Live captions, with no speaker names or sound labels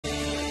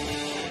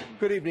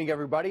Good evening,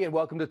 everybody, and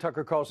welcome to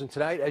Tucker Carlson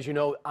Tonight. As you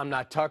know, I'm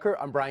not Tucker.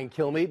 I'm Brian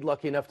Kilmeade,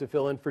 lucky enough to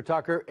fill in for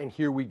Tucker, and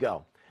here we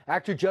go.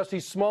 Actor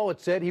Jussie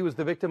Smollett said he was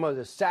the victim of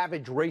a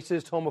savage,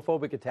 racist,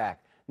 homophobic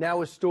attack.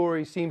 Now his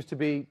story seems to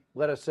be,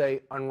 let us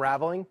say,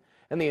 unraveling,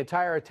 and the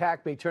entire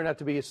attack may turn out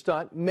to be a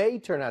stunt,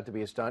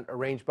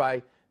 arranged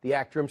by the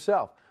actor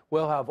himself.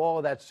 We'll have all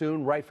of that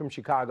soon, right from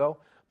Chicago,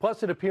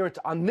 plus an appearance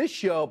on this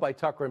show by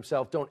Tucker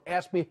himself. Don't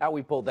ask me how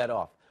he pulled that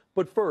off.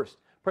 But first,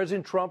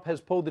 President Trump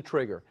has pulled the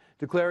trigger,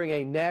 declaring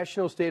a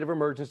national state of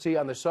emergency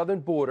on the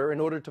southern border in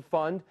order to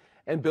fund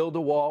and build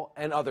a wall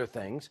and other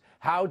things.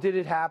 How did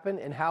it happen,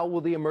 and how will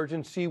the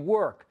emergency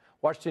work?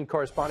 Washington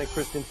correspondent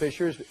Kristen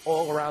Fisher is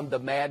all around the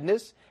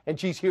madness, and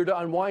she's here to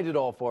unwind it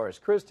all for us.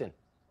 Kristen.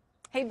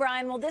 Hey,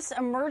 Brian, well, this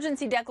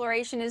emergency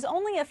declaration is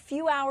only a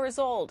few hours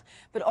old,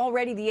 but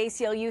already the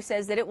ACLU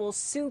says that it will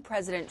sue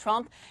President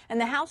Trump,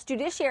 and the House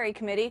Judiciary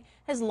Committee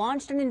has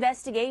launched an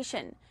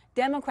investigation.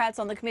 Democrats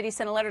on the committee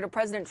sent a letter to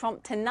President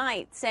Trump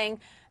tonight saying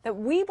that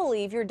we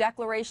believe your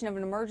declaration of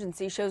an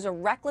emergency shows a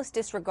reckless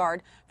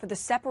disregard for the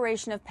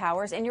separation of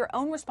powers and your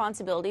own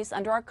responsibilities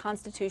under our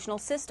constitutional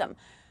system.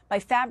 By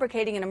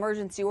fabricating an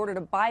emergency order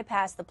to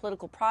bypass the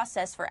political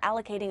process for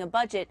allocating a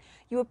budget,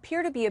 you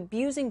appear to be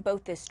abusing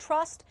both this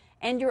trust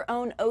and your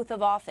own oath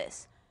of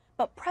office.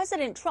 But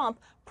President Trump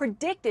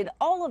predicted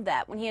all of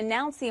that when he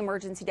announced the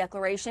emergency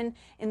declaration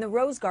in the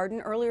Rose Garden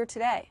earlier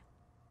today.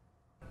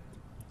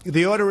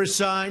 The order is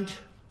signed,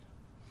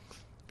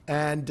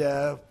 and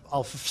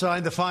I'll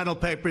sign the final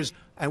papers,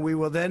 and we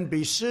will then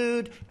be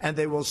sued, and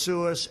they will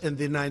sue us in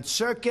the Ninth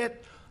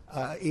Circuit,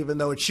 even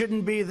though it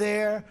shouldn't be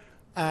there,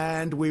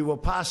 and we will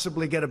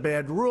possibly get a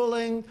bad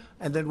ruling,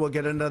 and then we'll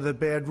get another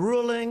bad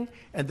ruling,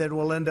 and then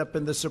we'll end up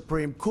in the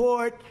Supreme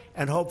Court,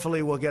 and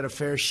hopefully we'll get a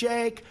fair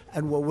shake,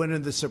 and we'll win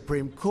in the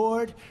Supreme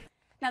Court.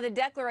 Now, the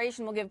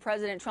declaration will give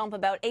President Trump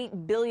about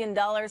 $8 billion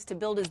to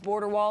build his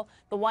border wall.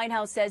 The White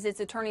House says its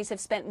attorneys have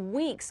spent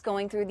weeks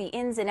going through the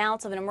ins and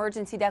outs of an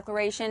emergency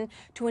declaration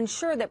to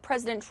ensure that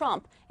President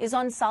Trump is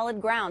on solid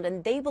ground,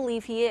 and they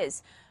believe he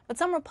is. But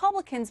some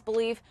Republicans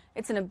believe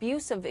it's an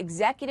abuse of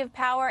executive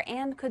power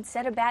and could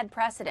set a bad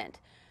precedent.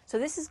 So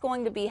this is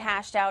going to be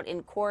hashed out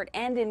in court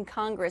and in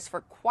Congress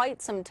for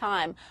quite some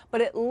time.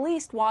 But at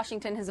least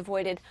Washington has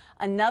avoided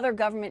another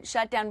government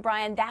shutdown,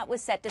 Brian. That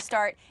was set to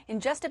start in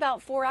just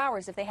about 4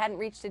 hours if they hadn't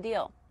reached a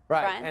deal.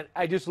 Right. Brian? And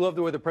I just love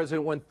the way the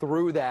president went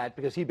through that,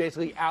 because he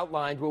basically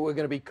outlined what we're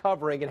going to be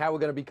covering and how we're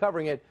going to be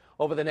covering it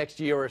over the next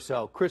year or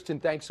so. Kristen,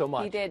 thanks so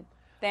much. He did.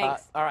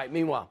 Thanks. All right.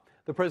 Meanwhile,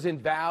 the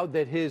president vowed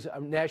that his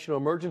national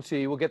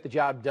emergency will get the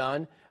job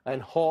done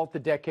and halt the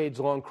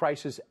decades-long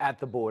crisis at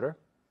the border.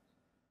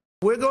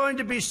 We're going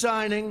to be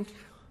signing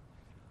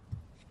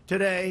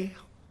today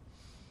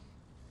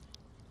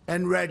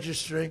and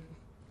registering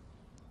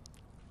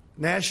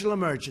national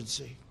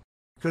emergency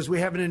because we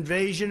have an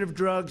invasion of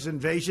drugs,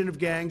 invasion of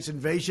gangs,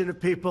 invasion of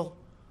people,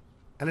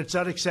 and it's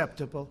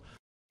unacceptable.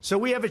 So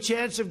we have a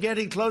chance of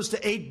getting close to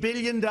 $8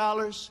 billion.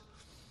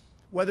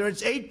 Whether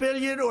it's $8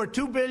 billion or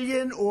 $2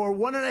 billion or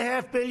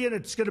 $1.5 billion,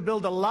 it's going to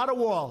build a lot of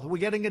wall. We're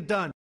getting it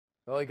done.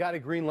 Well, he got a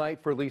green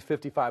light for at least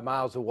 55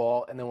 miles of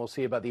wall, and then we'll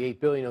see about the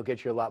 $8 billion. He'll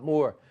get you a lot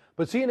more.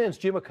 But CNN's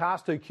Jim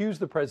Acosta accused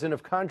the president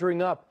of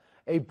conjuring up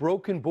a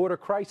broken border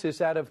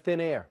crisis out of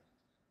thin air.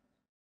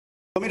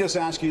 Let me just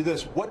ask you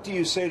this. What do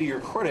you say to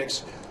your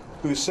critics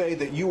who say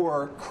that you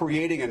are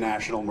creating a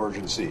national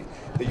emergency,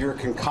 that you're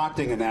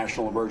concocting a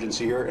national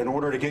emergency here in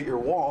order to get your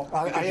wall?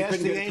 I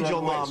asked the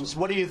angel moms,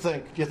 what do you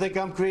think? Do you think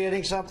I'm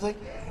creating something?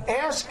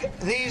 Ask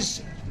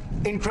these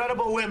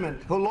incredible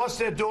women who lost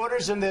their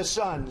daughters and their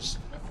sons.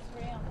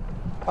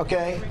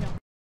 Okay.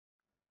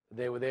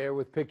 They were there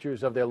with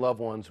pictures of their loved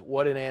ones.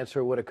 What an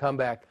answer, what a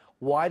comeback.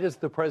 Why does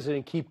the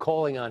president keep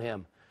calling on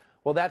him?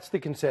 Well, that's the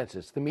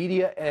consensus. The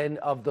media and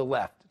of the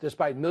left,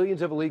 despite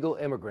millions of illegal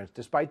immigrants,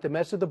 despite the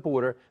mess of the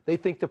border, they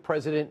think the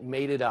president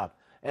made it up.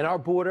 And our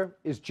border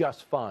is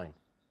just fine.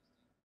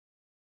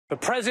 The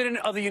President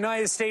of the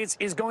United States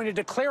is going to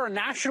declare a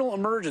national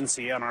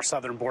emergency on our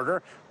southern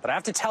border. But I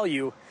have to tell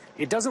you,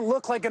 it doesn't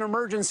look like an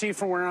emergency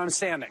from where I'm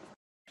standing.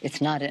 It's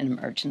not an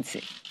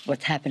emergency,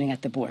 what's happening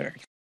at the border.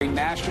 A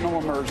national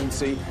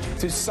emergency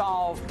to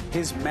solve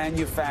his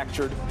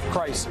manufactured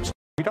crisis.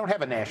 We don't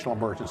have a national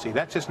emergency.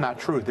 That's just not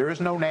true. There is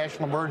no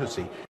national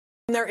emergency.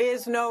 There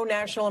is no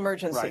national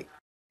emergency. Right.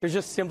 There's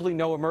just simply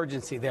no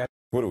emergency there.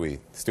 What are we,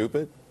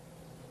 stupid?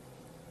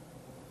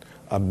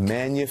 A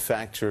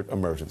manufactured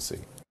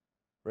emergency.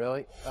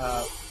 Really?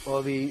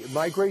 Well, the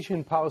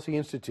Migration Policy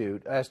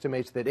Institute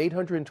estimates that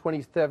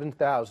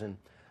 827,000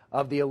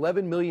 of the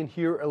 11 million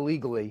here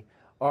illegally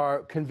are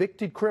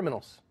convicted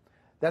criminals.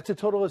 That's a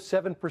total of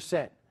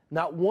 7%.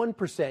 Not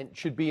 1%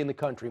 should be in the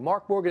country.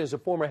 Mark Morgan is a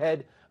former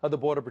head of the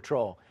Border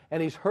Patrol,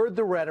 and he's heard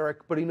the rhetoric,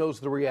 but he knows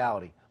the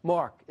reality.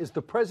 Mark, is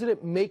the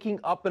president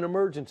making up an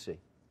emergency?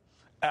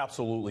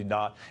 Absolutely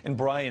not. And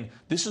Brian,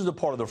 this is the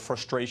part of the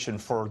frustration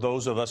for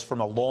those of us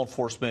from a law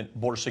enforcement,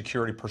 border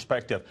security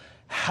perspective.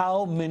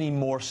 How many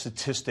more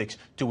statistics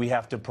do we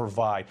have to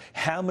provide?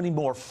 How many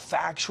more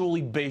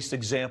factually based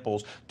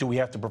examples do we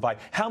have to provide?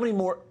 How many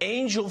more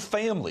angel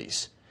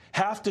families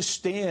have to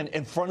stand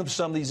in front of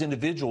some of these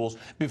individuals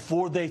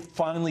before they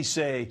finally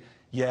say,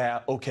 yeah,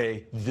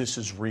 okay, this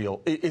is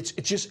real. It's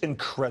just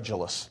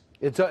incredulous.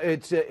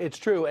 It's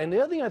true. And the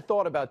other thing I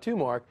thought about too,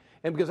 Mark,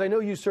 and because I know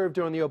you served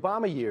during the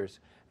Obama years,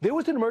 there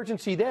was an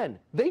emergency then.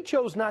 They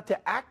chose not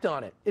to act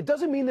on it. It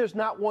doesn't mean there's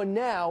not one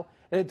now,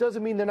 and it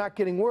doesn't mean they're not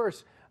getting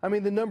worse. I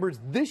mean, the numbers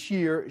this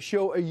year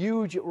show a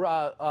huge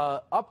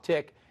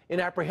uptick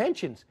in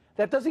apprehensions.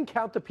 That doesn't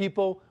count the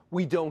people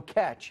we don't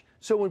catch.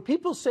 So when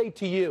people say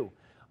to you,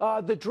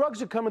 the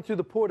drugs are coming through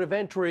the port of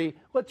entry,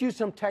 let's use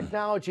some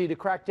technology to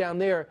crack down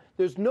there,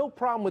 there's no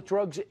problem with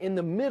drugs in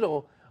the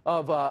middle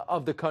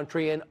of the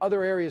country and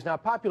other areas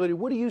not populated.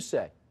 What do you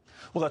say?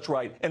 Well, that's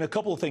right. And a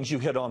couple of things you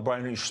hit on,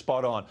 Brian, and you're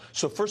spot on.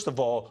 So first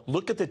of all,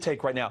 look at the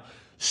take right now.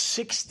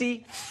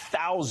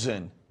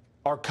 60,000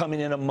 are coming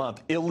in a month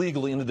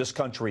illegally into this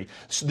country.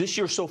 So this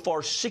year so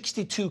far,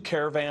 62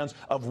 caravans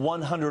of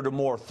 100 or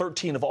more,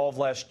 13 of all of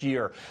last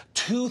year,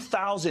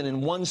 2,000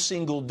 in one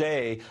single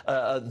day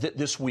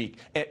this week.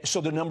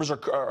 So the numbers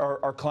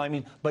are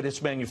climbing, but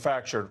it's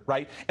manufactured,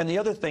 right? And the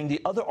other thing,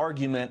 the other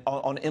argument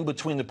on in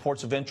between the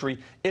ports of entry,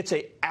 it's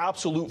a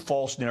absolute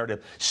false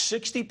narrative.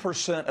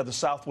 60% of the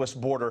southwest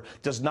border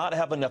does not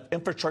have enough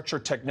infrastructure,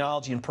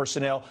 technology, and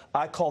personnel.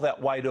 I call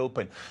that wide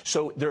open.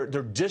 So they're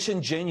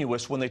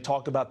disingenuous when they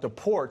talk about the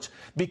ports,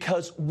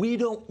 because we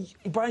don't,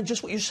 Brian,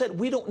 just what you said,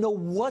 we don't know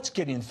what's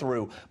getting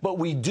through, but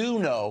we do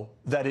know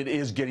that it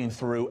is getting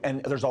through,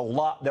 and there's a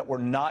lot that we're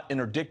not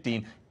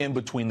interdicting in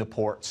between the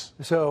ports.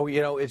 So,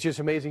 you know, it's just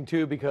amazing,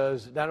 too,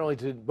 because not only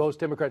do most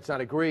Democrats not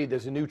agree,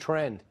 there's a new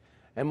trend.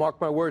 And mark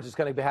my words, it's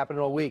going to be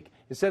happening all week.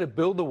 Instead of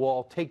build the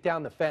wall, take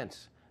down the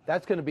fence.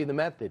 That's going to be the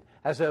method.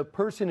 As a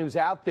person who's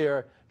out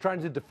there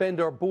trying to defend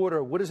our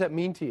border, what does that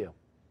mean to you?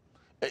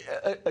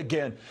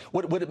 Again,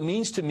 what it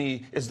means to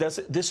me is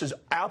that this is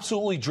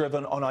absolutely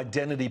driven on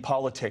identity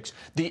politics.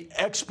 The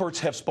experts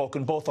have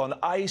spoken both on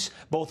ICE,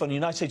 both on the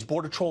United States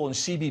Border Patrol and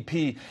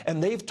CBP,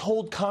 and they've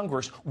told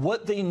Congress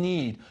what they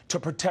need to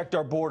protect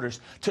our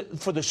borders,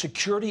 for the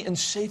security and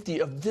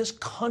safety of this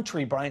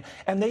country, Brian.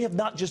 And they have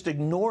not just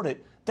ignored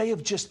it. They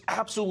have just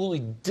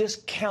absolutely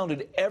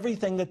discounted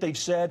everything that they've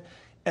said.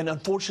 And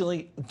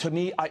unfortunately, to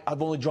me,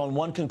 I've only drawn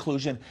one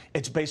conclusion.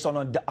 It's based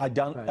on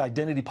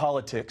identity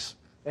politics.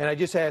 And I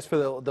just asked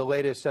for the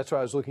latest, that's why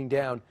I was looking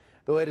down,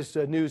 the latest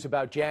news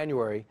about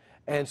January.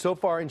 And so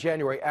far in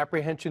January,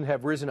 apprehensions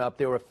have risen up.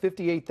 There were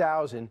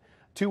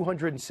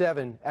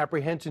 58,207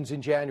 apprehensions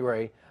in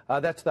January.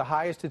 That's the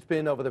highest it's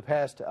been over the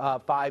past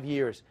 5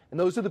 years. And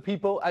those are the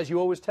people, as you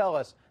always tell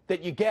us,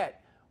 that you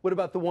get. What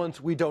about the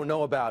ones we don't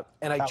know about?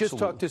 And I just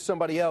talked to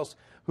somebody else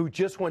who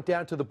just went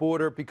down to the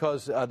border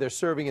because they're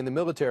serving in the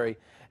military.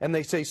 And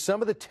they say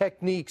some of the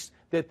techniques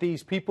that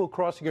these people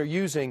crossing are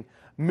using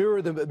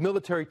mirror the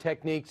military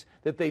techniques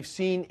that they've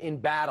seen in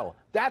battle.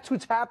 That's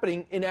what's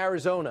happening in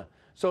Arizona.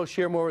 So I'll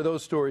share more of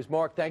those stories.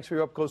 Mark, thanks for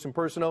your up-close and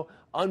personal,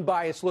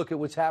 unbiased look at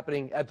what's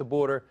happening at the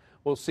border.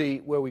 We'll see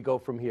where we go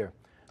from here.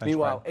 Thanks,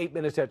 meanwhile, Brian. 8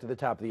 minutes after the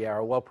top of the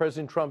hour, while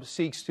President Trump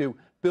seeks to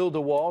build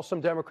a wall,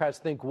 some Democrats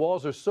think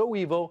walls are so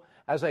evil,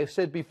 as I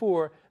said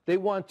before, they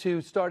want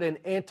to start an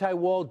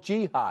anti-wall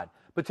jihad.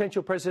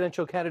 Potential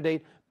presidential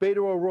candidate Beto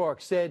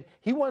O'Rourke said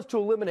he wants to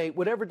eliminate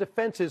whatever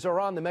defenses are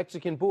on the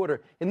Mexican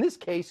border, in this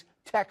case,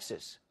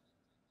 Texas.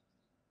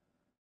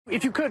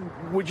 If you could,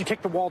 would you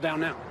take the wall down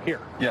now, here?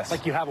 Yes.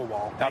 Like you have a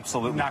wall.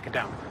 Absolutely. Knock it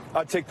down.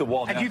 I'd take the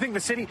wall down. And do you think the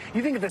city,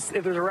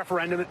 if there's a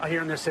referendum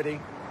here in this city,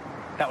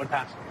 that would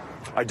pass?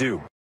 I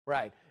do.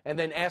 Right. And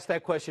then ask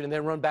that question and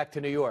then run back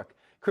to New York.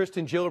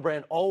 Kristen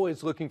Gillibrand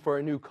always looking for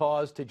a new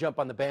cause to jump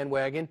on the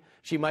bandwagon.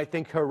 She might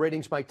think her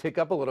ratings might tick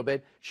up a little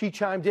bit. She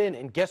chimed in,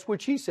 and guess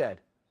what she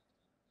said?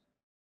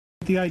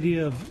 The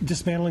idea of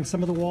dismantling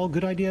some of the wall,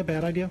 good idea,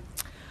 bad idea?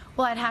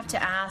 Well, I'd have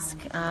to ask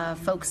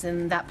folks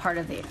in that part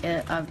of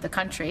the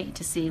country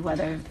to see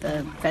whether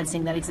the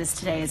fencing that exists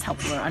today is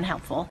helpful or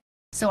unhelpful.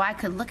 So I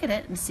could look at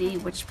it and see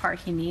which part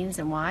he means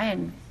and why,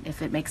 and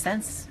if it makes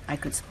sense, I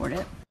could support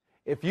it.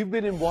 If you've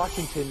been in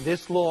Washington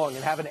this long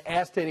and haven't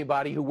asked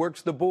anybody who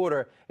works the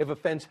border if a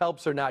fence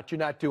helps or not, you're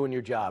not doing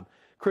your job.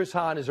 Chris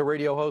Hahn is a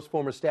radio host,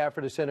 former staffer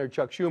to Senator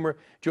Chuck Schumer,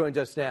 joins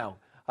us now.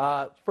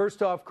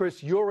 First off,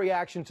 Chris, your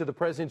reaction to the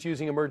president's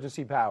using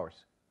emergency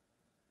powers?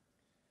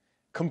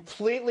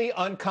 Completely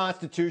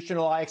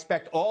unconstitutional. I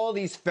expect all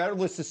these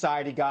Federalist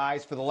Society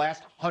guys for the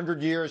last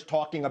 100 years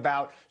talking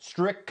about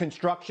strict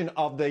construction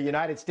of the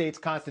United States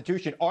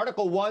Constitution.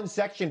 Article 1,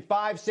 Section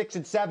 5, 6,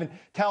 and 7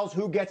 tells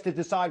who gets to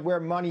decide where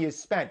money is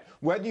spent.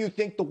 Whether you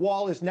think the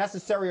wall is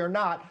necessary or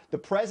not, the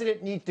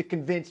president needs to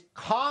convince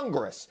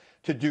Congress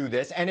to do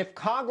this. And if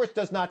Congress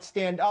does not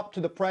stand up to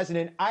the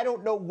president, I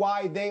don't know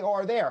why they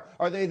are there.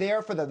 Are they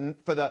there for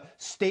the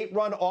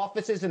state-run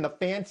offices and the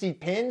fancy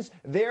pins?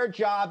 Their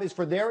job is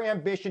for their ambition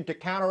ambition to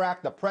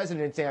counteract the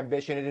president's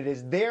ambition, and it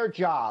is their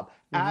job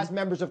as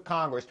members of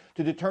Congress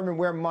to determine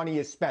where money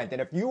is spent.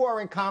 And if you are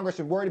in Congress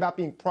and worried about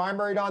being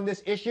primaried on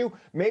this issue,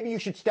 maybe you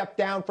should step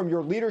down from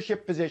your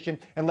leadership position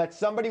and let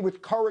somebody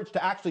with courage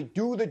to actually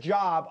do the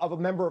job of a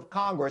member of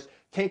Congress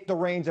take the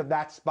reins of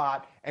that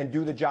spot and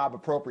do the job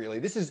appropriately.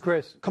 This is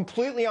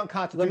completely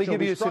unconstitutional. Let me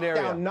give you a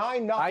scenario. Down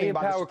 9-0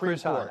 by the Supreme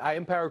Court. I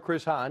empower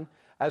Chris Hahn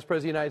as President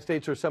of the United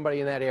States or somebody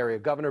in that area,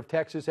 governor of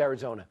Texas,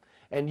 Arizona,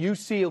 and you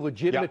see a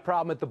legitimate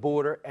problem at the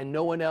border and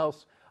no one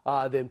else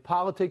then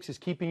politics is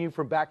keeping you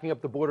from backing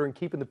up the border and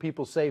keeping the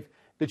people safe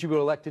that you were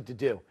elected to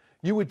do.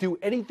 You would do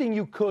anything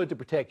you could to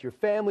protect your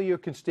family, your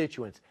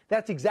constituents.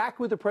 That's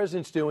exactly what the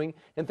president's doing.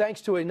 And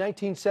thanks to a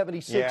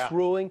 1976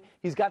 ruling,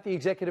 he's got the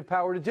executive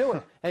power to do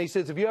it. And he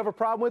says, if you have a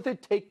problem with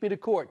it, take me to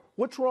court.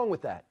 What's wrong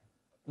with that?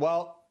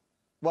 Well,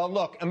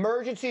 look,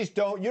 emergencies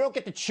you don't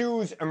get to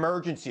choose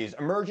emergencies.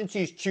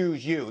 Emergencies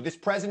choose you. This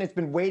president's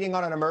been waiting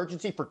on an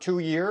emergency for 2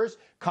 years.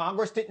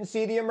 Congress didn't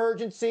see the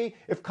emergency.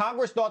 If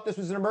Congress thought this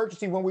was an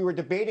emergency when we were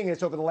debating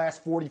this over the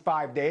last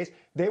 45 days,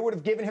 they would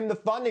have given him the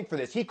funding for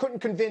this. He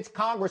couldn't convince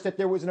Congress that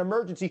there was an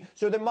emergency,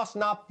 so there must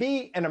not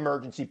be an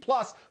emergency.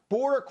 Plus,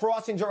 border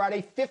crossings are at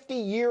a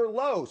 50-year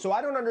low, so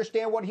I don't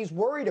understand what he's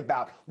worried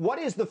about. What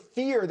is the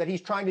fear that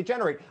he's trying to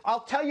generate?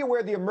 I'll tell you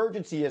where the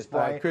emergency is,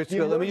 Brian. All right, Chris,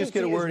 let me just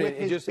get a word in.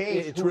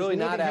 It's really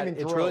not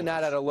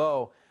at a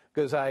low.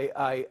 Because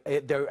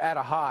they're at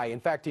a high. In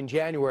fact, in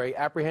January,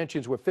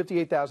 apprehensions were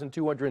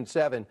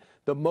 58,207,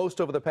 the most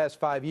over the past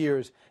 5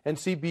 years. And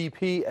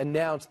CBP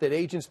announced that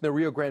agents in the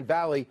Rio Grande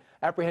Valley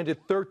apprehended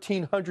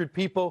 1,300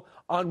 people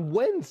on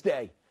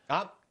Wednesday.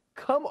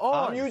 Come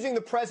on. I'm using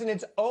the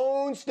president's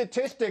own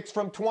statistics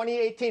from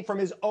 2018 from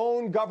his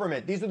own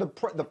government. These are the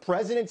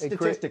president's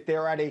statistics.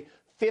 They're at a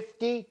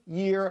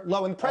 50-year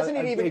low. And the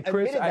president even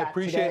admitted that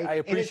today. I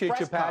appreciate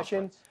your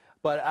passion.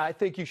 But I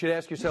think you should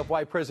ask yourself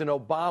why President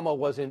Obama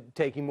wasn't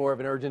taking more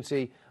of an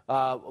urgency,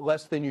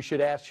 less than you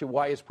should ask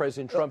why is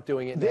President Trump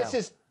doing it now.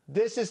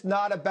 This is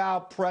not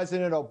about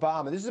President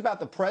Obama. This is about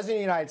the President of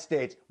the United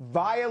States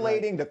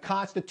violating the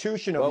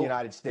Constitution of the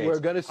United States. We're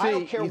going to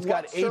see. He's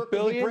got $8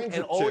 billion,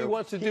 and all he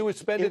wants to do is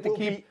spend it to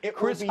keep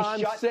Chris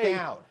Hahn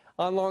safe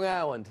on Long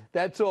Island.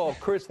 That's all.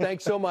 Chris,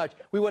 thanks so mumuch.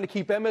 We want to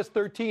keep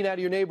MS-13 out of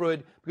your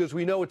neighborhood because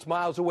we know it's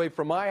miles away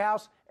from my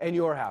house and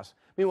your house.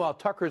 Meanwhile,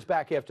 Tucker's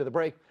back after the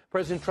break.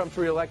 President Trump's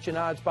re-election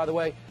odds, by the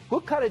way,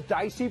 look kind of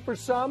dicey for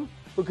some,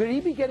 but could he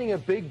be getting a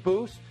big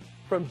boost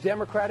from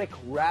Democratic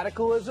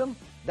radicalism?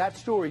 That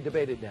story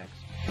debated next.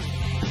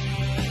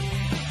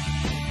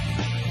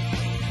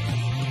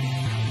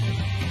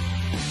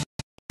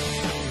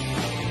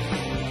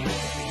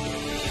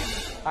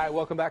 All right,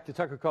 welcome back to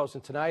Tucker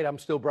Carlson Tonight. I'm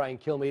still Brian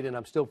Kilmeade, and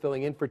I'm still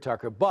filling in for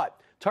Tucker. But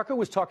Tucker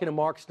was talking to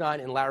Mark Stein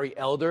and Larry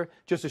Elder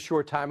just a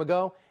short time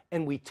ago,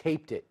 and we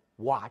taped it.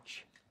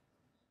 Watch.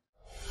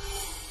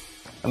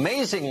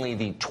 Amazingly,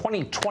 the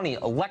 2020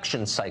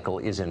 election cycle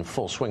is in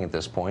full swing at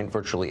this point.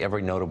 Virtually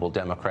every notable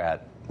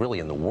Democrat really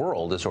in the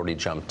world has already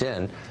jumped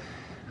in.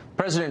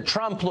 President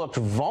Trump looked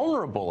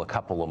vulnerable a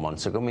couple of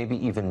months ago, maybe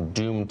even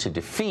doomed to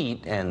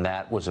defeat, and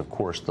that was, of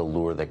course, the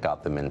lure that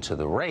got them into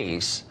the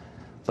race.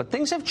 But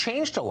things have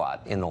changed a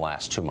lot in the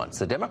last 2 months.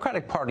 The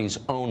Democratic Party's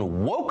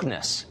own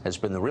wokeness has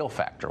been the real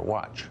factor.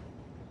 Watch.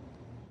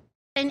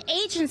 An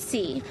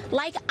agency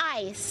like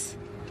ICE,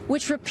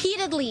 which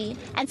repeatedly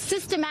and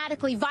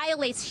systematically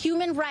violates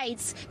human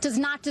rights, does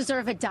not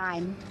deserve a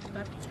dime.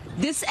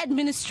 This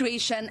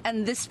administration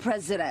and this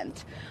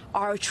president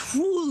are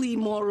truly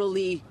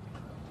morally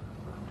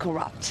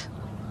corrupt.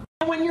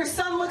 When your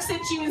son looks at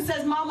you and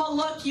says, "Mama,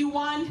 look, you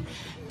won,"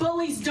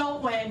 bullies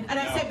don't win. And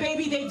I said,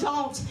 "Baby, they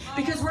don't,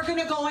 because we're going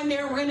to go in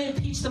there and we're going to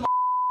impeach them."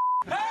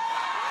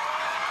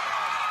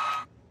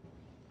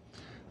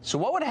 So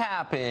what would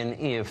happen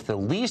if the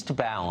least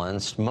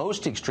balanced,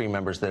 most extreme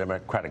members of the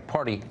Democratic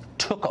Party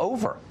took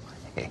over?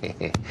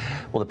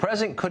 Well, the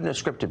president couldn't have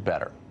scripted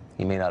better.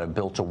 He may not have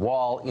built a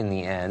wall in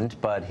the end,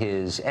 but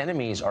his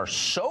enemies are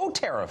so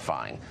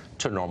terrifying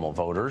to normal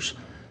voters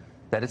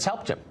that it's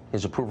helped him.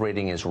 His approval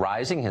rating is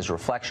rising. His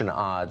reflection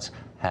odds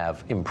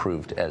have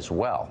improved as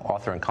well.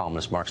 Author and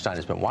columnist Mark Stein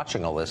has been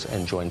watching all this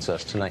and joins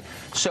us tonight.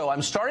 So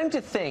I'm starting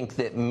to think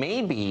that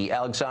maybe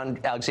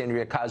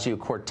Alexandria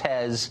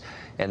Ocasio-Cortez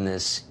and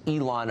this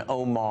Ilhan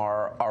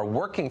Omar are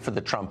working for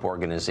the Trump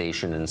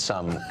organization in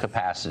some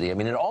capacity. I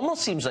mean, it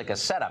almost seems like a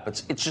setup.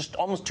 It's just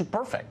almost too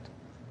perfect.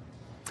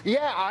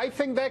 Yeah, I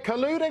think they're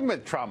colluding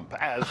with Trump,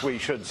 as we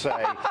should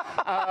say.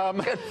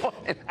 Good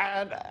point.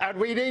 And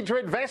we need to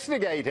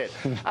investigate it.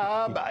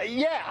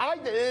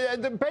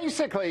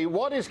 Basically,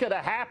 what is going to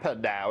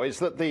happen now is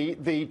that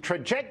the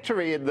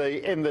trajectory in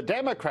the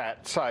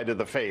Democrat side of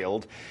the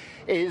field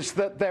is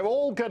that they're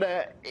all going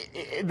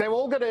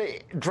to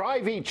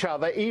drive each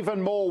other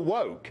even more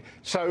woke.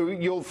 So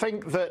you'll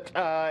think that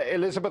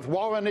Elizabeth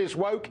Warren is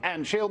woke,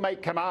 and she'll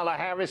make Kamala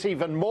Harris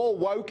even more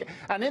woke.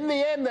 And in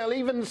the end, they'll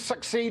even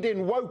succeed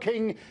in woke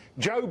woking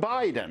Joe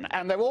Biden,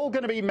 and they're all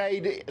going to be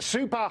made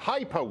super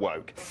hyper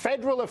woke.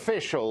 Federal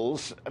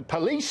officials,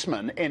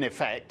 policemen in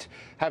effect,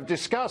 have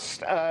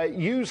discussed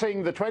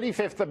using the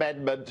 25th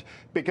Amendment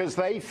because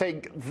they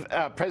think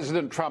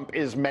President Trump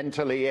is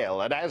mentally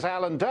ill. And as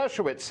Alan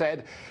Dershowitz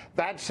said,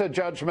 that's a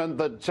judgment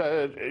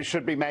that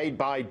should be made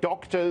by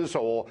doctors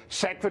or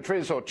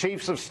secretaries or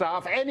chiefs of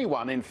staff,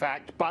 anyone, in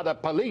fact, but a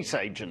police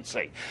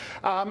agency.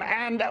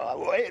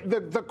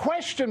 The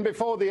question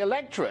before the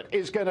electorate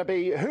is going to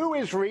be who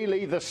is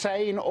really the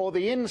sane or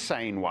the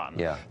insane one.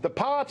 Yeah. The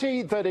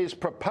party that is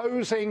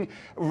proposing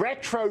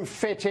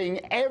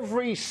retrofitting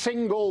every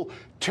single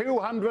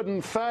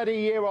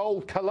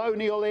 230-year-old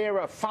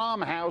colonial-era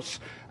farmhouse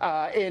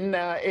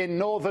in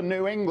northern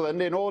New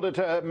England in order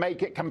to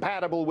make it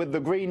compatible with the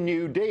Green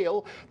New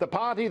Deal, the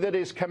party that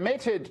is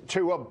committed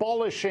to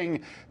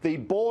abolishing the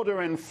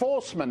Border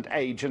Enforcement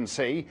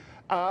Agency,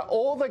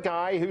 or the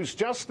guy who's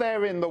just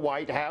there in the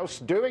White House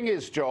doing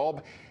his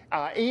job,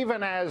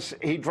 even as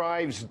he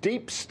drives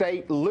deep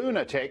state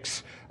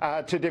lunatics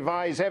to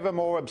devise ever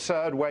more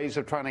absurd ways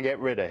of trying to get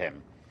rid of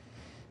him.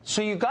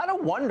 So you got to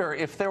wonder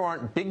if there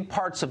aren't big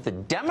parts of the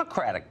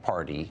Democratic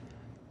Party,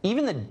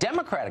 even the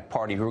Democratic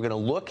Party, who are going to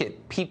look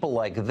at people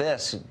like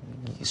this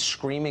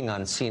screaming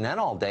on CNN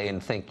all day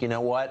and think, you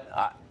know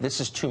what, this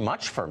is too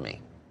much for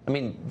me. I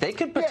mean, they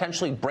could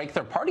potentially break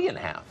their party in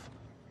half.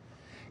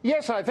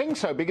 Yes, I think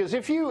so, because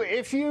if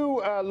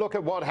you look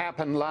at what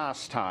happened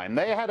last time,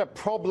 they had a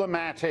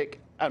problematic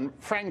and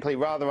frankly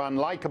rather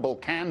unlikable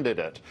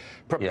candidate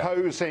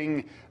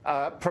proposing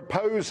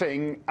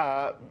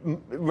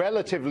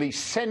relatively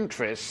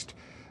centrist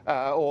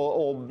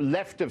or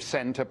left of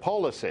centre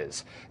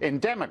policies in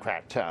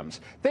Democrat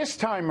terms. This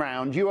time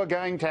round, you are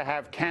going to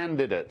have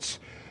candidates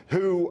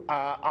who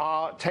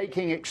are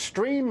taking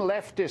extreme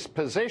leftist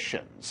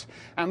positions.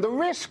 And the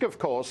risk, of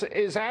course,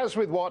 is, as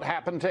with what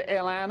happened to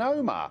Ilhan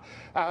Omar,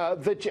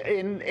 that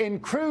in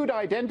crude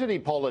identity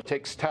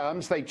politics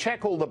terms, they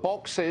check all the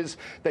boxes,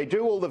 they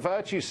do all the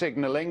virtue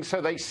signaling,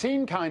 so they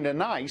seem kind of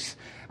nice.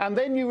 And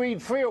then you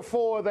read 3 or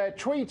 4 of their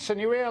tweets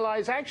and you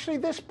realize, actually,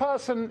 this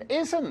person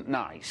isn't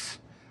nice.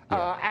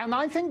 And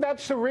I think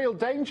that's a real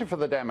danger for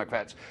the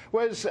Democrats.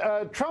 Whereas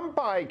Trump,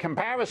 by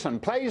comparison,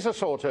 plays a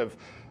sort of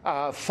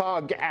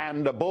thug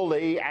and a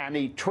bully, and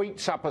he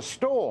tweets up a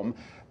storm.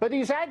 But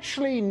he's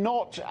actually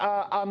not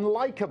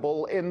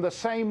unlikable in the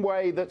same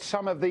way that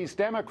some of these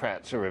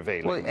Democrats are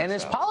revealing. Well, and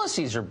his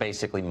policies are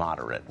basically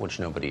moderate, which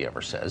nobody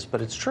ever says,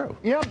 but it's true.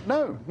 Yeah,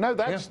 no,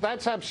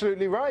 that's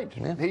absolutely right.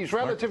 Yeah. He's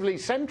relatively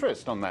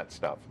centrist on that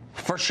stuff.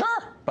 For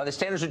sure, by the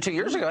standards of 2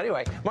 years ago.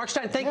 Anyway, Mark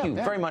Stein, thank you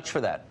very much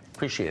for that.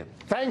 Appreciate it.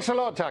 Thanks a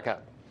lot, Tucker.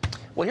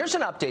 Well, here's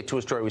an update to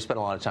a story we spent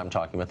a lot of time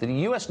talking about. The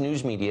U.S.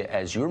 news media,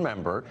 as you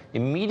remember,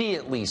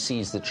 immediately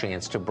seized the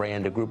chance to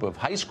brand a group of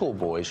high school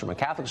boys from a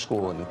Catholic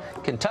school in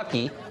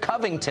Kentucky,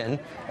 Covington,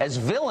 as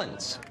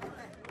villains,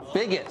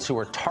 bigots who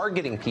are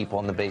targeting people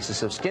on the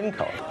basis of skin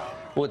color.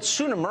 Well, it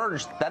soon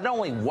emerged that not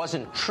only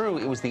wasn't true,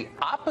 it was the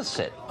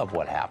opposite of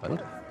what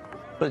happened.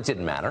 But it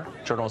didn't matter.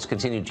 Journalists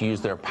continued to use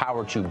their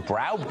power to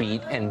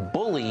browbeat and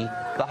bully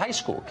the high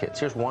school kids.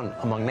 Here's one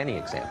among many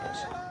examples.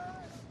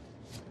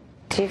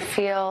 Do you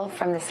feel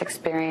from this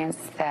experience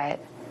that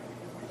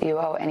you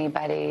owe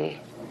anybody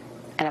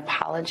an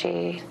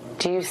apology?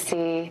 Do you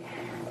see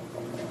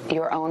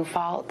your own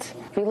fault?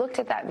 We looked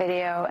at that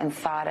video and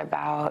thought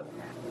about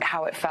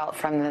how it felt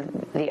from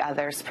the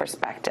other's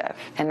perspective.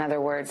 In other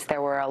words,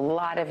 there were a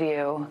lot of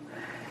you,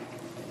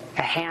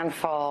 a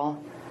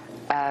handful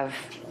of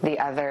the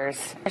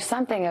others. There's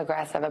something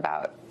aggressive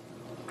about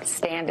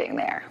standing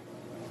there,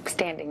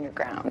 standing your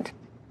ground.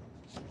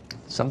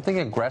 Something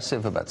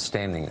aggressive about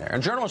standing there.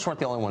 And journalists weren't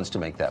the only ones to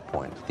make that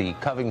point. The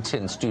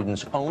Covington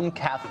students' own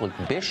Catholic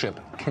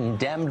bishop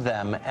condemned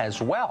them as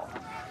well.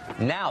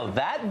 Now,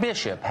 that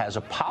bishop has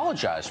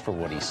apologized for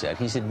what he said.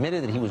 He's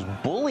admitted that he was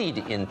bullied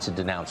into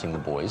denouncing the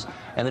boys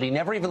and that he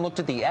never even looked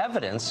at the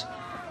evidence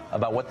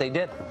about what they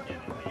did.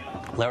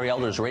 Larry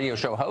Elder's radio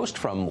show host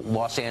from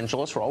Los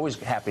Angeles. We're always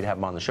happy to have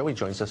him on the show. He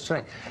joins us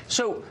tonight.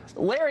 So,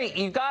 Larry,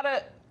 you got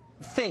to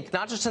think,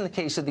 not just in the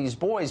case of these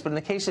boys, but in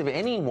the case of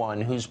anyone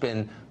who's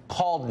been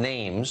called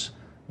names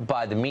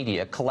by the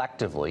media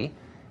collectively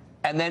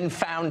and then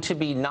found to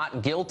be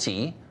not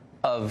guilty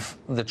of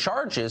the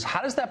charges,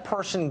 how does that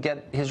person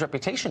get his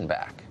reputation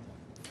back?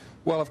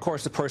 Well, of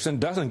course, the person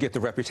doesn't get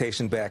the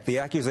reputation back. The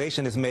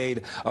accusation is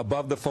made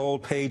above the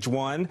fold, page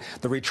 1.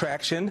 The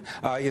retraction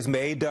is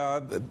made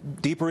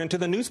deeper into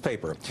the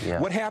newspaper.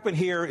 Yeah. What happened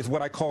here is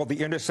what I call the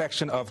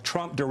intersection of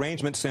Trump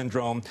derangement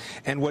syndrome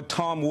and what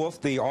Tom Wolfe,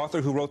 the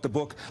author who wrote the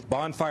book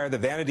Bonfire of the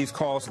Vanities,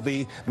 calls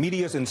the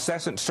media's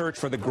incessant search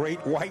for the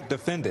great white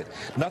defendant.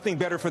 Nothing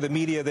better for the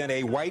media than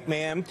a white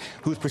man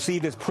who's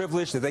perceived as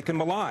privileged that they can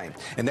malign.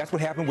 And that's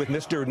what happened with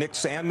Mr. Nick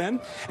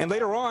Sandmann. And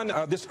later on,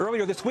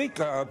 earlier this week,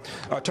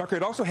 Tucker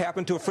Tucker, it also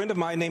happened to a friend of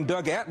mine named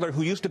Doug Adler,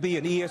 who used to be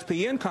an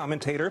ESPN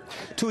commentator.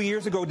 2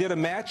 years ago, did a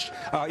match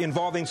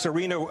involving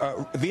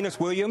Venus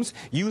Williams,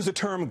 used the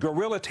term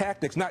guerrilla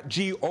tactics, not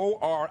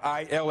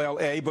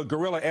G-O-R-I-L-L-A, but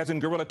guerrilla as in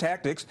guerrilla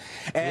tactics.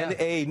 And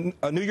a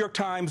New York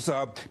Times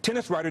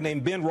tennis writer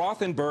named Ben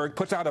Rothenberg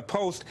puts out a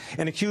post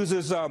and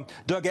accuses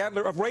Doug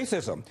Adler of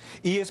racism.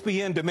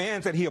 ESPN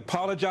demands that he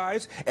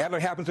apologize. Adler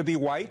happens to be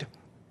white.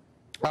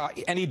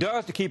 And he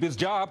does to keep his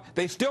job.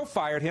 They still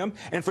fired him,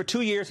 and for 2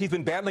 years he's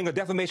been battling a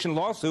defamation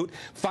lawsuit.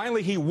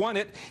 Finally, he won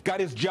it, got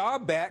his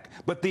job back,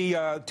 but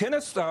the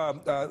tennis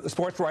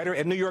sports writer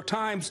at New York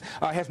Times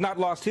has not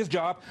lost his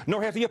job,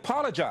 nor has he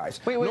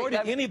apologized. Nor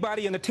did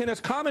anybody in the tennis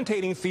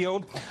commentating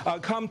field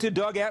come to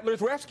Doug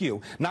Adler's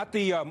rescue. Not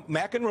the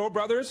McEnroe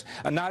brothers,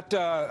 not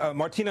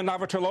Martina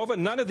Navratilova.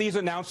 None of these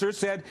announcers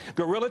said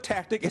guerrilla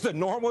tactic is a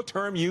normal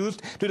term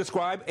used to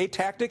describe a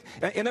tactic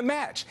in a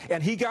match.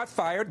 And he got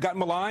fired, got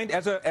maligned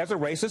as a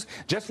racist,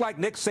 just like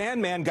Nick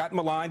Sandmann got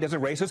maligned as a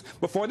racist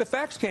before the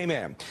facts came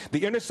in.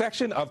 The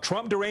intersection of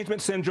Trump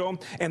derangement syndrome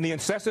and the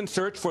incessant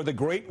search for the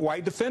great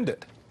white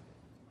defendant.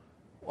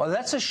 Well,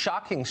 that's a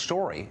shocking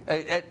story.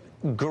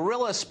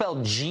 Gorilla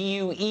spelled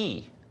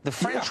G-U-E. The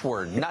French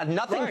word,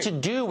 nothing to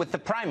do with the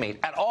primate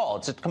at all.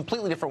 It's a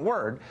completely different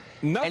word.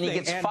 Nothing. And he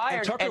gets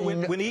fired. And Tucker,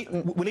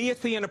 when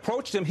ESPN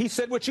approached him, he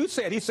said what you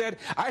said. He said,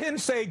 I didn't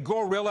say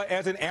gorilla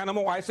as an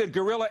animal. I said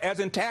gorilla as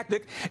in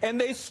tactic.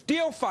 And they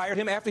still fired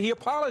him after he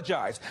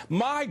apologized.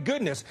 My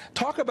goodness.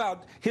 Talk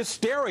about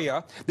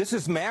hysteria. This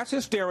is mass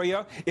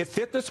hysteria. It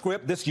fit the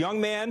script. This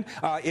young man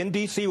in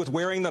D.C. was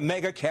wearing the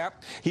mega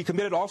cap. He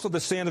committed also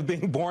the sin of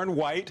being born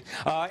white.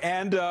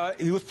 And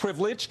he was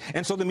privileged.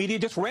 And so the media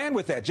just ran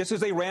with that, just as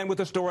they ran with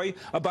the story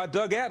about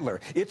Doug Adler.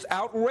 It's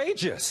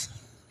outrageous.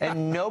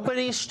 And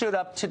nobody stood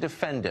up to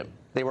defend him.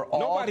 They were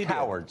all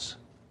cowards.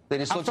 They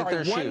just looked at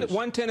their shoes.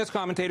 One tennis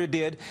commentator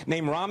did,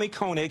 named Rami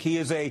Koenig. He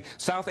is a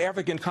South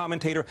African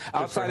commentator.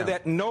 Outside of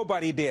that,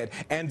 nobody did.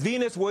 And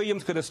Venus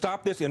Williams could have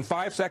stopped this in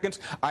 5 seconds.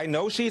 I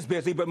know she's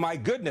busy, but my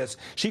goodness,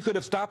 she could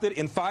have stopped it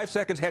in 5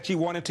 seconds had she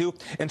wanted to.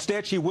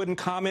 Instead, she wouldn't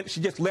comment. She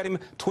just let him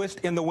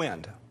twist in the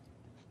wind.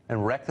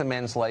 And wreck the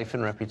man's life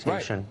and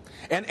reputation.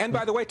 Right. And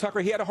by the way,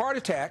 Tucker, he had a heart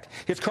attack.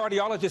 His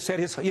cardiologist said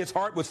his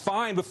heart was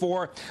fine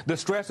before the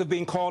stress of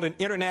being called an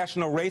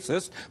international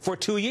racist for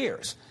 2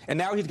 years. And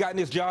now he's gotten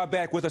his job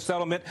back with a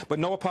settlement, but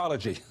no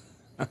apology.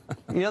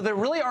 You know, there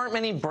really aren't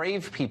many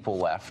brave people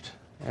left,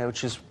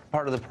 which is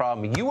part of the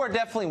problem. You are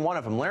definitely one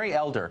of them. Larry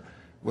Elder.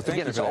 Well,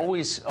 thank you. It's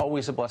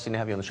always a blessing to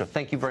have you on the show.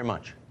 Thank you very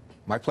much.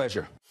 My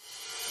pleasure.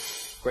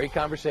 Great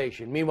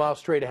conversation. Meanwhile,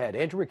 straight ahead,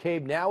 Andrew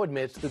McCabe now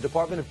admits the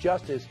Department of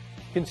Justice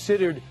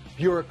considered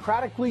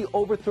bureaucratically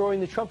overthrowing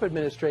the Trump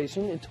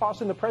administration and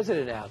tossing the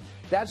president out.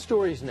 That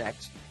story's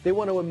next. They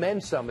want to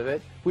amend some of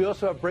it. We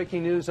also have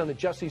breaking news on the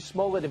Jussie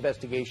Smollett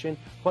investigation,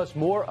 plus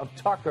more of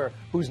Tucker,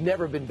 who's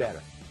never been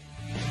better.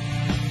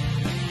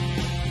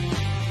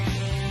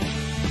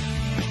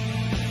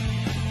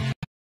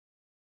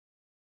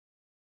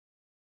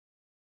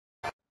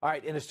 All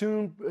right, in a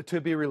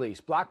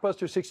soon-to-be-released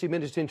Blockbuster 60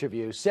 Minutes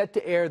interview set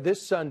to air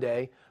this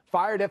Sunday,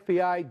 fired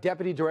FBI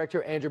Deputy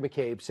Director Andrew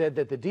McCabe said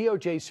that the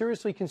DOJ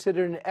seriously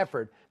considered an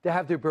effort to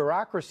have the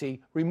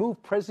bureaucracy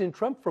remove President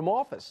Trump from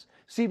office.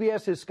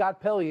 CBS's Scott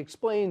Pelley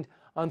explained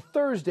on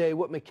Thursday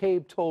what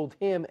McCabe told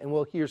him, and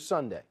we'll hear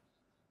Sunday.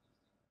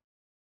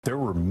 There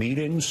were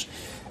meetings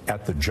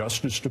at the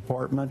Justice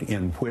Department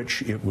in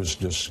which it was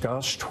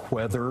discussed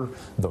whether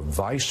the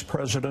vice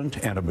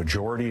president and a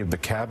majority of the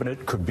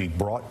cabinet could be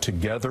brought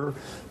together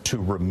to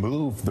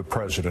remove the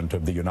president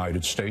of the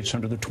United States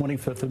under the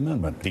 25th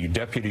Amendment. The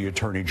Deputy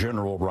Attorney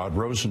General, Rod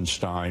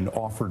Rosenstein,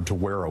 offered to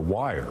wear a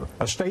wire.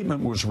 A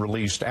statement was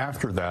released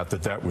after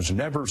that was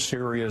never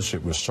serious,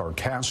 it was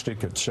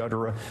sarcastic,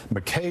 etc.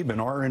 McCabe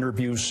in our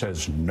interview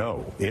says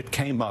no. It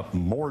came up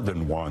more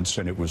than once,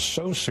 and it was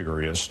so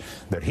serious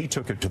that he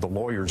took it to the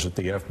lawyers at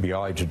the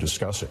FBI to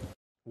discuss it.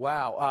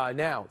 Wow.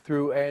 Now,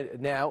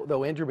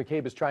 though Andrew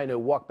McCabe is trying to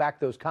walk back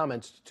those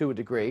comments to a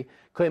degree,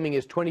 claiming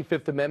his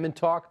 25th Amendment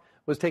talk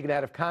was taken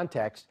out of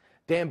context,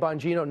 Dan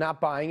Bongino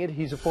not buying it.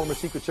 He's a former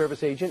Secret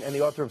Service agent and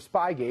the author of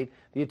Spygate,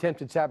 the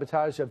attempted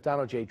sabotage of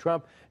Donald J.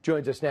 Trump,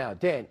 joins us now.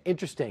 Dan,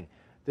 interesting.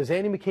 Does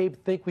Andy McCabe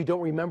think we don't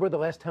remember the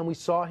last time we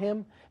saw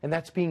him, and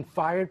that's being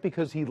fired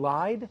because he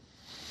lied?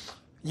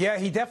 Yeah,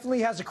 he definitely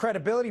has a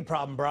credibility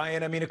problem,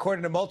 Brian. I mean,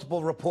 according to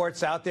multiple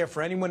reports out there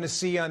for anyone to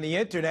see on the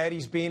Internet,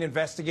 he's being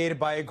investigated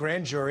by a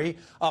grand jury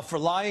for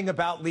lying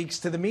about leaks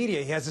to the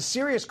media. He has a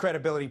serious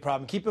credibility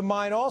problem. Keep in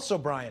mind also,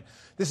 Brian,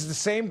 this is the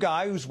same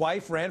guy whose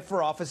wife ran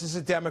for office as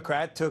a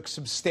Democrat, took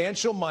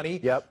substantial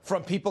money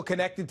from people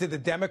connected to the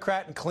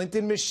Democrat and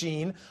Clinton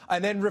machine,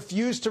 and then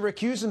refused to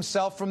recuse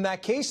himself from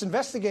that case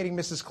investigating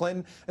Mrs.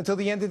 Clinton until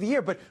the end of the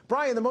year. But,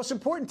 Brian, the most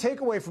important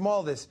takeaway from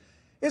all this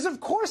is,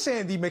 of course,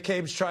 Andy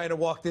McCabe's trying to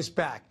walk this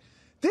back.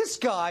 This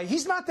guy,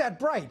 he's not that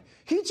bright.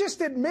 He just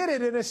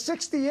admitted in a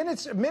 60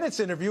 Minutes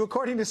interview,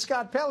 according to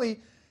Scott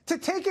Pelley, to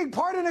taking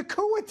part in a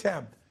coup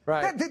attempt.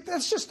 Right.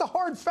 That's just the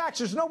hard facts.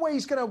 There's no way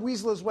he's going to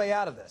weasel his way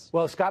out of this.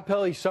 Well, Scott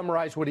Pelley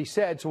summarized what he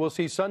said, so we'll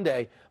see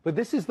Sunday. But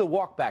this is the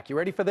walk back. You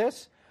ready for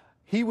this?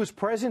 He was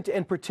present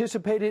and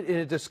participated in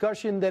a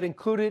discussion that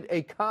included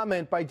a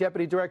comment by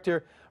Deputy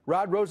Director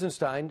Rod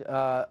Rosenstein,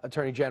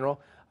 Attorney General,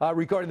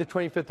 regarding the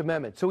 25th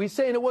Amendment. So he's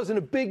saying it wasn't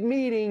a big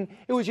meeting.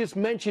 It was just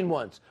mentioned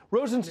once.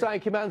 Rosenstein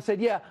came out and said,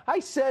 yeah,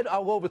 I said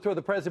I'll overthrow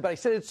the president, but I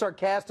said it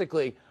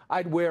sarcastically.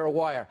 I'd wear a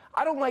wire.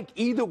 I don't like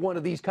either one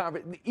of these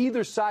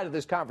either side of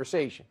this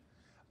conversation.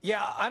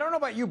 Yeah, I don't know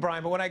about you,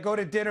 Brian, but when I go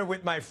to dinner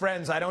with my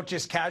friends, I don't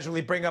just casually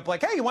bring up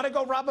like, hey, you want to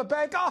go rob a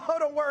bank? Oh,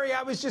 don't worry,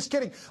 I was just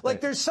kidding.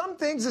 Like, there's some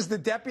things as the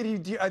deputy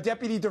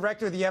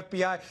director of the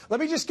FBI. Let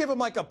me just give him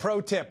like a pro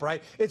tip,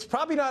 right? It's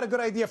probably not a good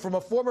idea from a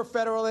former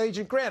federal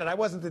agent. Granted, I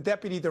wasn't the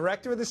deputy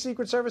director of the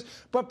Secret Service,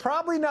 but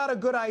probably not a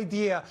good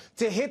idea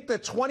to hit the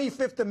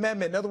 25th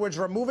Amendment. In other words,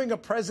 removing a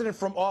president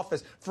from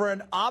office for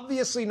an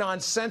obviously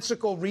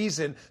nonsensical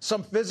reason,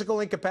 some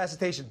physical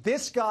incapacitation.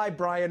 This guy,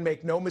 Brian,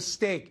 make no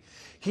mistake.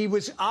 He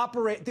was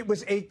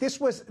this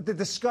was the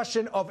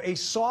discussion of a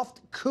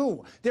soft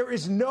coup. There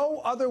is no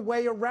other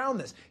way around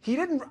this.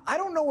 I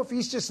don't know if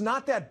he's just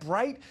not that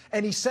bright,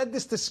 and he said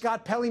this to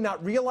Scott Pelley,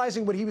 not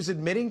realizing what he was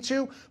admitting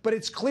to, but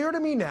it's clear to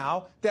me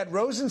now that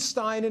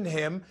Rosenstein and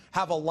him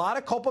have a lot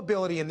of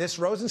culpability in this.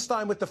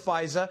 Rosenstein with the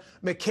FISA,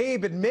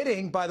 McCabe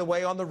admitting, by the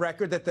way, on the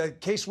record that the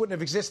case wouldn't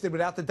have existed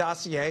without the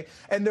dossier,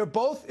 and they're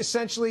both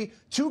essentially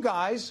two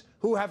guys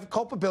who have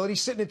culpability,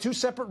 sitting in two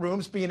separate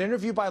rooms, being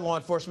interviewed by law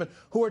enforcement,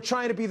 who are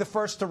trying to be the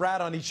first to rat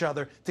on each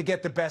other to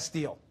get the best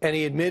deal. And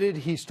he admitted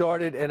he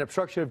started an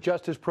obstruction of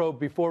justice probe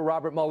before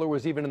Robert Mueller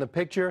was even in the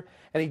picture,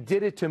 and he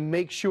did it to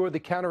make sure the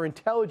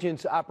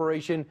counterintelligence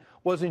operation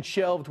wasn't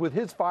shelved with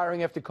his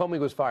firing after Comey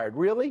was fired.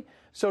 Really?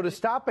 So to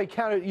stop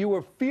you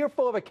were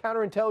fearful of a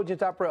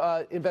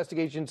counterintelligence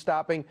investigation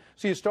stopping,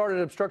 so you started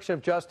an obstruction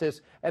of justice,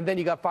 and then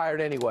you got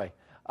fired anyway.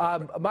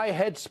 My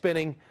head's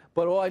spinning.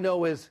 But all I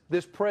know is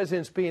this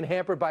president's being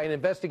hampered by an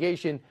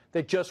investigation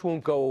that just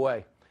won't go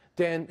away.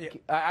 Dan,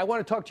 I want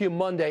to talk to you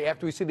Monday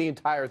after we see the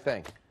entire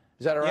thing.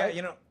 Is that all right?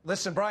 Yeah,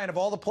 listen, Brian, of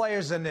all the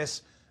players in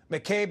this,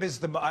 McCabe is,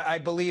 I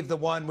believe, the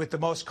one with the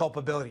most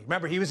culpability.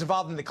 Remember, he was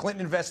involved in the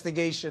Clinton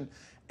investigation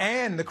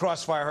and the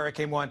Crossfire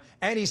Hurricane one,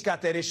 and he's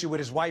got that issue with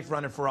his wife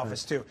running for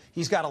office, too.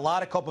 He's got a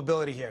lot of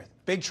culpability here.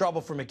 Big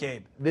trouble for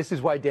McCabe. This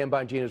is why Dan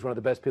Bongino is one of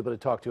the best people to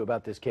talk to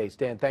about this case.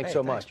 Dan, thanks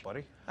so much. Thanks,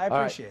 buddy. I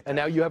appreciate it. And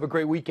now you have a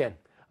great weekend.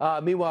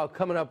 Meanwhile,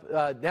 coming up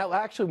now,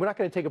 actually, we're not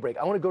going to take a break.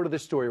 I want to go to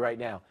this story right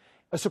now.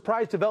 A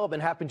surprise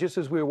development happened just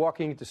as we were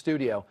walking into the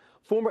studio.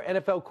 Former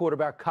NFL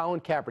quarterback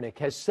Colin Kaepernick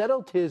has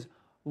settled his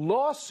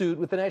lawsuit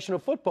with the National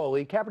Football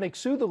League. Kaepernick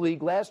sued the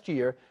league last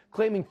year,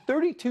 claiming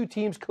 32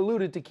 teams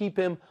colluded to keep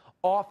him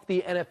off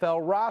the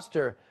NFL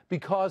roster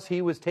because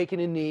he was taking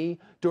a knee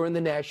during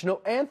the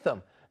national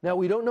anthem. Now,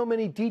 we don't know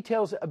many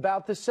details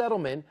about the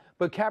settlement,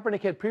 but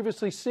Kaepernick had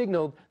previously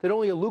signaled that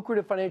only a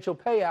lucrative financial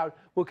payout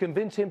will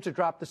convince him to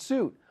drop the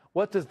suit.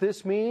 What does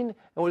this mean, and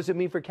what does it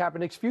mean for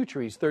Kaepernick's future?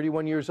 He's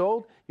 31 years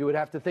old. You would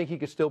have to think he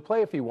could still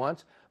play if he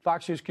wants.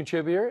 Fox News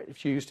contributor,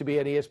 she used to be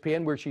at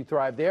ESPN, where she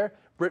thrived there,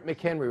 Britt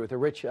McHenry, with a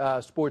rich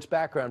sports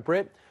background.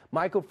 Britt,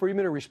 Michael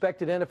Freeman, a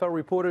respected NFL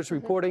reporter, is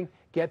reporting,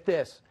 get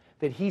this,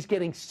 that he's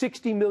getting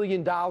 $60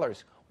 million.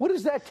 What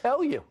does that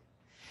tell you?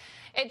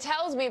 It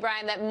tells me,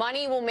 Brian, that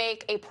money will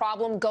make a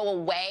problem go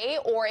away,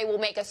 or it will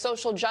make a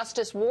social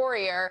justice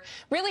warrior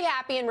really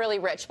happy and really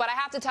rich. But I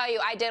have to tell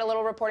you, I did a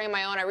little reporting of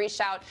my own. I reached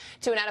out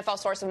to an NFL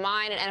source of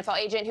mine, an NFL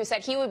agent, who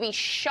said he would be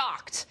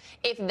shocked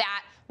if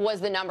that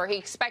was the number. He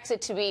expects it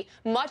to be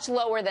much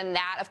lower than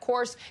that. Of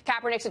course,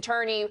 Kaepernick's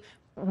attorney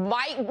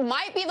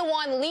might be the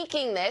one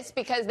leaking this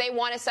because they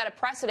want to set a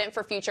precedent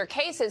for future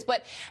cases.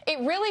 But it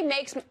really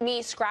makes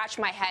me scratch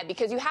my head,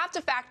 because you have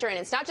to factor in,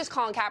 it's not just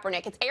Colin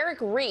Kaepernick, it's Eric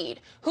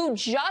Reed, who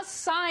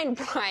just signed,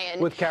 Brian,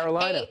 with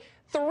Carolina.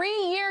 A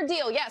 3-year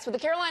deal, yes, with the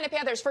Carolina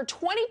Panthers for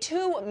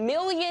 $22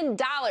 million.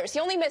 He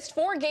only missed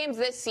 4 games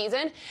this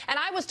season, and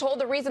I was told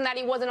the reason that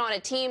he wasn't on a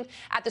team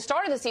at the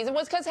start of the season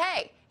was because,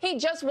 hey, he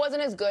just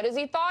wasn't as good as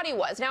he thought he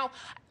was. Now,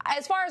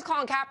 as far as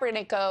Colin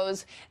Kaepernick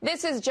goes,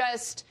 this is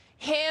just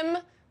him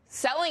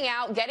selling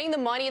out, getting the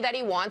money that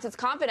he wants. It's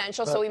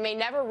confidential, so we may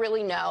never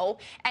really know.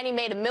 And he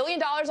made $1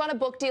 million on a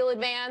book deal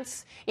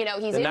advance. You know,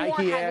 he's in more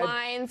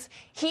headlines.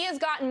 He has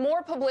gotten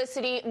more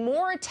publicity,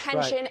 more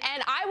attention,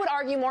 and I would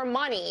argue more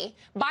money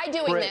by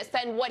doing this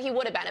than what he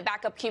would have been, a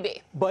backup QB.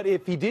 But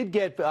if he did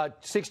get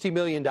 $60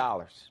 million,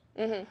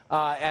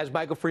 as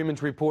Michael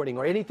Freeman's reporting,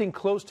 or anything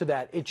close to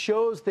that, it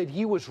shows that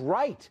he was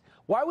right.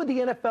 Why would the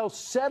NFL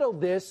settle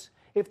this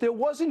if there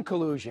wasn't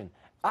collusion?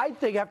 I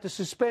think I have to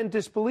suspend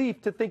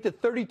disbelief to think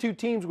that 32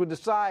 teams would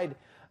decide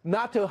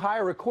not to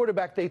hire a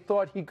quarterback they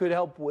thought he could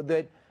help,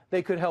 that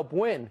they could help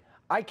win.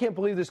 I can't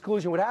believe this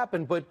collusion would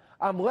happen, but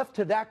I'm left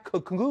to that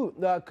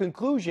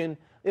conclusion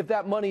if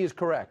that money is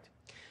correct.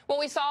 Well,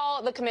 we saw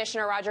the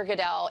commissioner, Roger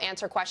Goodell,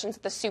 answer questions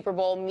at the Super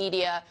Bowl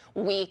media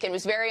week, and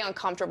was very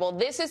uncomfortable.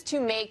 This is to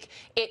make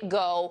it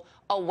go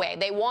away.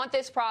 They want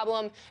this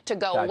problem to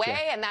go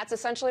away, and that's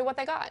essentially what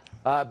they got.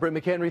 Britt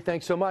McHenry,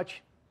 thanks so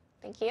much.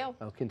 Thank you.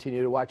 I'll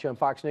continue to watch you on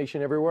Fox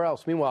Nation everywhere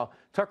else. Meanwhile,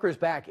 Tucker is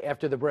back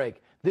after the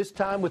break, this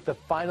time with the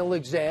final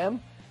exam.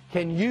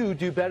 Can you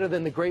do better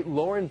than the great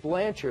Lauren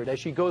Blanchard as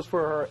she goes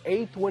for her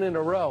 8th win in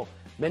a row?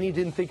 Many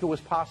didn't think it was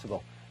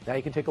possible. Now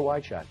you can take a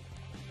wide shot.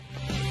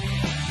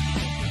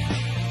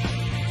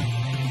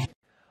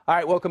 All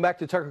right, welcome back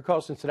to Tucker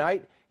Carlson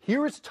Tonight.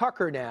 Here is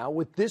Tucker now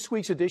with this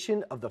week's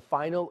edition of the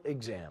final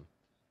exam.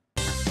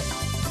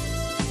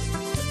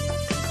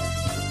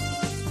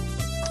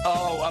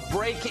 Oh, a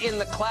break in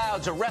the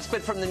clouds, a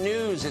respite from the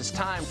news. It's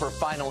time for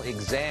Final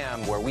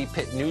Exam, where we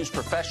pit news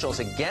professionals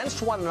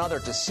against one another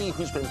to see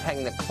who's been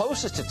paying the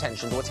closest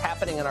attention to what's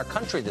happening in our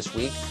country this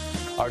week.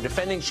 Our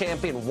defending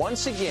champion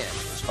once again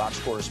is Fox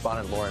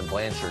correspondent Lauren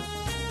Blanchard.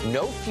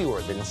 No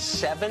fewer than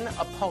 7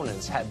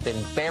 opponents have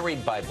been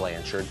buried by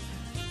Blanchard,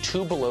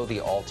 2 below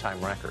the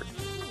all-time record.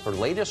 Her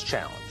latest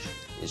challenge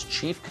is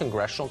chief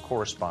congressional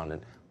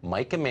correspondent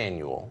Mike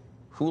Emanuel,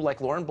 who,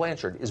 like Lauren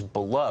Blanchard, is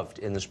beloved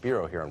in this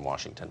bureau here in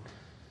Washington.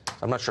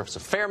 I'm not sure if it's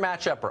a fair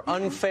matchup or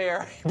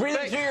unfair.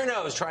 Breathing through your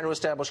nose, trying to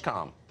establish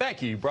calm.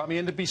 Thank you. You brought me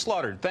in to be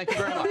slaughtered. Thank you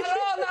very much.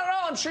 Not at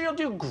all. I'm sure you'll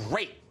do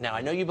great. Now,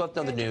 I know you both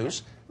know the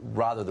news,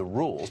 rather the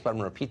rules, but I'm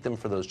going to repeat them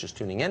for those just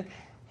tuning in.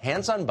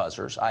 Hands on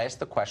buzzers. I ask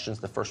the questions.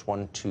 The first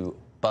one to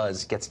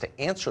buzz gets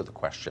to answer the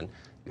question.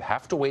 You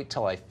have to wait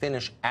till I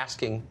finish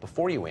asking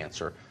before you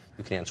answer.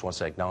 You can answer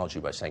once I acknowledge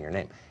you by saying your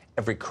name.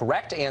 Every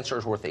correct answer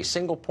is worth a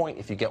single point.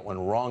 If you get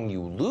one wrong,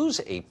 you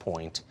lose a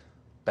point.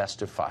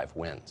 Best of 5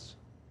 wins.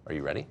 Are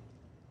you ready?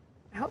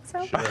 I hope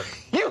so. Sure.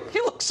 You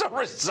look so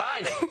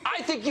resigned.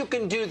 I think you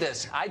can do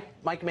this.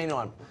 Mike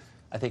Emanuel,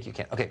 I think you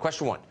can. Okay,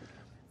 question 1.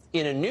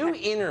 In a new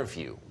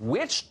interview,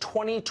 which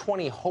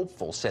 2020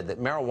 hopeful said that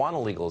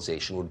marijuana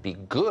legalization would be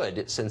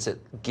good since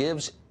it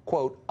gives,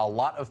 quote, a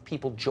lot of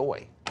people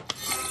joy?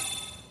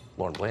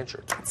 Lauren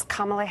Blanchard. It's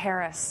Kamala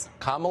Harris.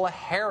 Kamala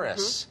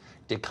Harris.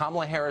 Did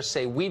Kamala Harris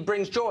say weed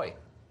brings joy?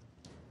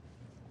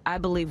 I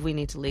believe we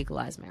need to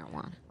legalize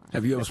marijuana.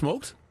 Have you ever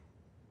smoked?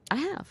 I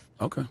have.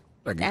 Okay.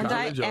 Like And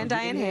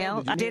I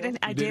inhale. I did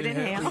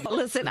inhale.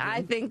 Listen,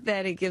 I think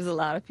that it gives a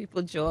lot of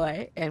people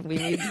joy, and we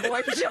need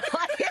more joy.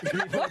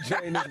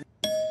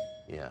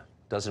 Yeah.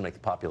 Doesn't make the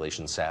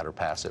population sad or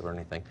passive or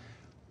anything.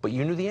 But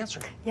you knew the answer.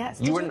 Yes.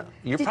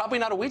 You're probably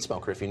not a weed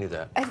smoker if you knew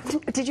that.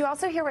 Did you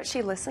also hear what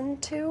she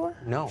listened to?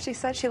 No. She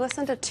said she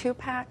listened to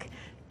Tupac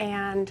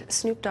and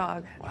Snoop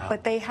Dogg,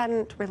 but they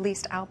hadn't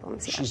released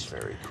albums yet. She's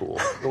very cool.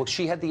 Well,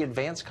 she had the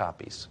advanced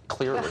copies,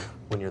 clearly,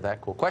 when you're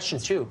that cool. Question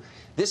 2.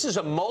 This is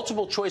a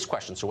multiple choice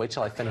question, so wait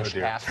till I finish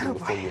asking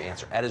before you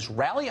answer. At his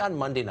rally on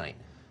Monday night,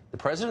 the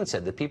president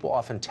said that people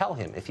often tell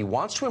him if he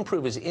wants to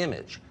improve his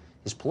image,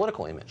 his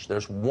political image,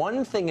 there's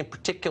one thing in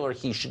particular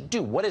he should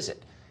do. What is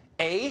it?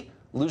 A,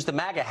 lose the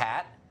MAGA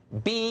hat.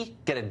 B,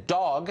 get a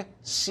dog.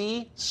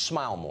 C,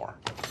 smile more.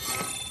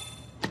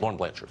 Lauren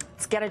Blanchard.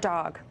 Let's get a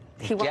dog.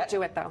 He won't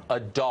do it, though. A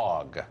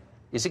dog.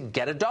 Is it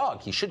get a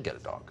dog? He should get a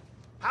dog.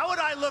 How would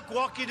I look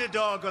walking a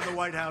dog on the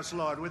White House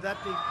lawn? Would that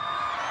be...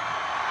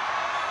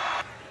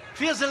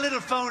 Feels a little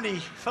phony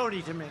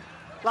to me.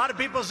 A lot of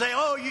people say,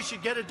 oh, you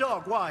should get a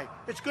dog. Why?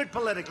 It's good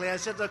politically. I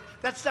said, look,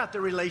 that's not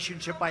the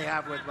relationship I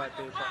have with my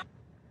people.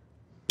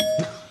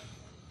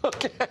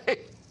 Okay.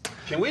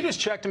 Can we just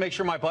check to make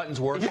sure my button's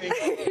working?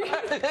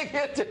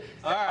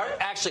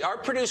 Actually, our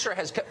producer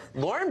has...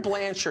 Lauren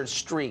Blanchard's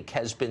streak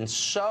has been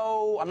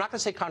so, I'm not going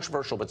to say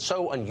controversial, but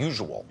so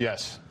unusual.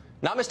 Yes.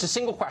 Not missed a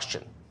single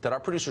question that our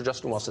producer,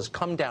 Justin Wells, has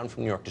come down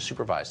from New York to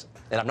supervise.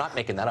 And I'm not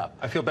making that up.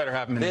 I feel better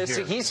having him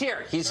here. He's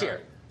here. He's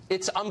here.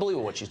 It's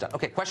unbelievable what she's done.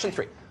 Okay, question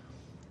 3.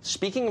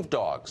 Speaking of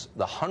dogs,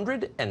 the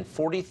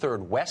 143rd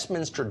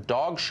Westminster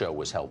Dog Show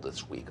was held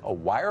this week. A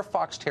wire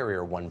fox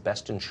terrier won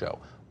Best in Show.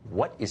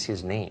 What is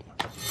his name?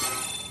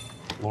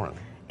 Lauren.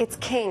 It's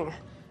King.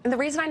 And the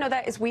reason I know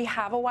that is we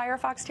have a wire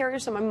fox terrier,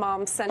 so my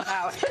mom sent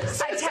out a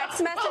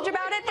text message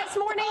about it this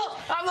morning,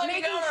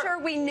 making sure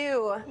we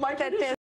knew that this